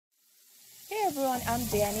everyone, I'm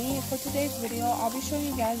Danny. For today's video, I'll be showing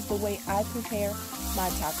you guys the way I prepare my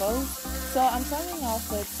tacos. So I'm starting off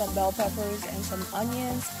with some bell peppers and some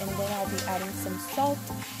onions, and then I'll be adding some salt,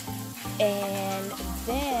 and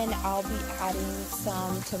then I'll be adding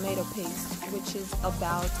some tomato paste, which is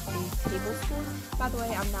about a tablespoon. By the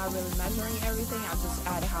way, I'm not really measuring everything. I just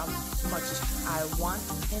add how much I want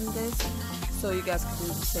in this, so you guys can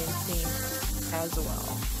do the same thing as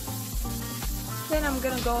well. Then I'm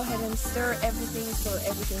gonna go ahead and stir everything so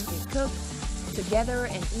everything can cook together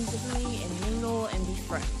and evenly and mingle and be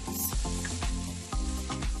friends.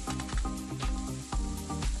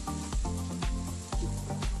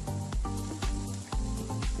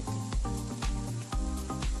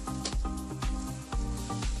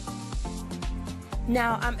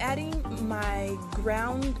 Now I'm adding my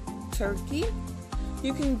ground turkey.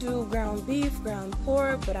 You can do ground beef, ground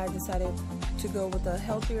pork, but I decided to go with the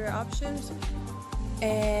healthier options.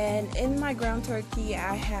 And in my ground turkey,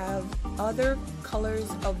 I have other colors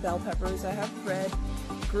of bell peppers. I have red,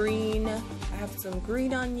 green, I have some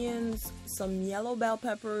green onions, some yellow bell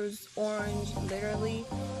peppers, orange, literally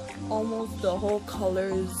almost the whole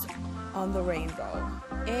colors on the rainbow.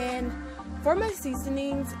 And for my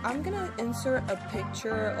seasonings, I'm gonna insert a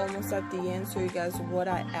picture almost at the end so you guys what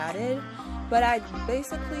I added. But I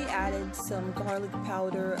basically added some garlic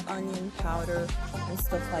powder, onion powder, and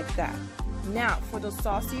stuff like that. Now, for the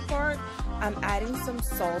saucy part, I'm adding some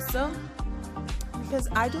salsa because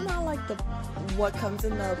I do not like what comes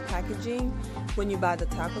in the packaging when you buy the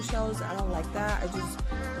taco shells. I don't like that. I just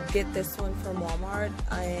get this one from Walmart,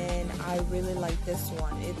 and I really like this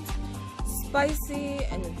one. It's spicy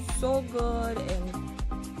and it's so good,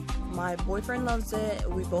 and my boyfriend loves it.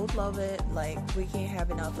 We both love it. Like, we can't have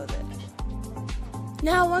enough of it.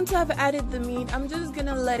 Now, once I've added the meat, I'm just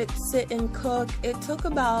gonna let it sit and cook. It took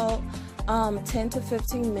about 10 to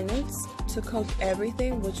 15 minutes to cook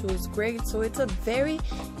everything, which was great. So it's a very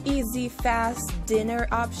easy, fast dinner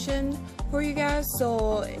option for you guys.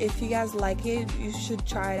 So if you guys like it, you should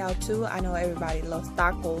try it out too. I know everybody loves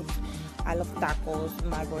tacos. I love tacos.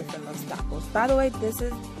 My boyfriend loves tacos. By the way,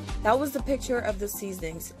 that was the picture of the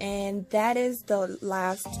seasonings, and that is the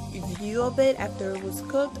last view of it after it was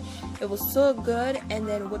cooked. It was so good. And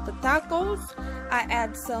then with the tacos, I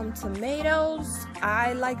add some tomatoes.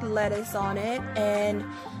 I like lettuce on it, and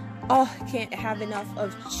oh, can't have enough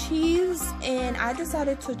of cheese. And I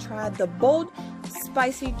decided to try the bold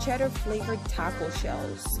spicy cheddar flavored taco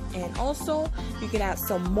shells, and also you can add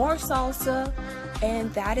some more salsa,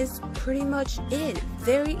 and that is pretty much it.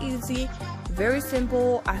 Very easy, very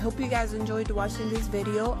simple. I hope you guys enjoyed watching this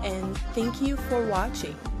video, and thank you for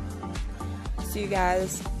watching. See you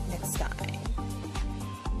guys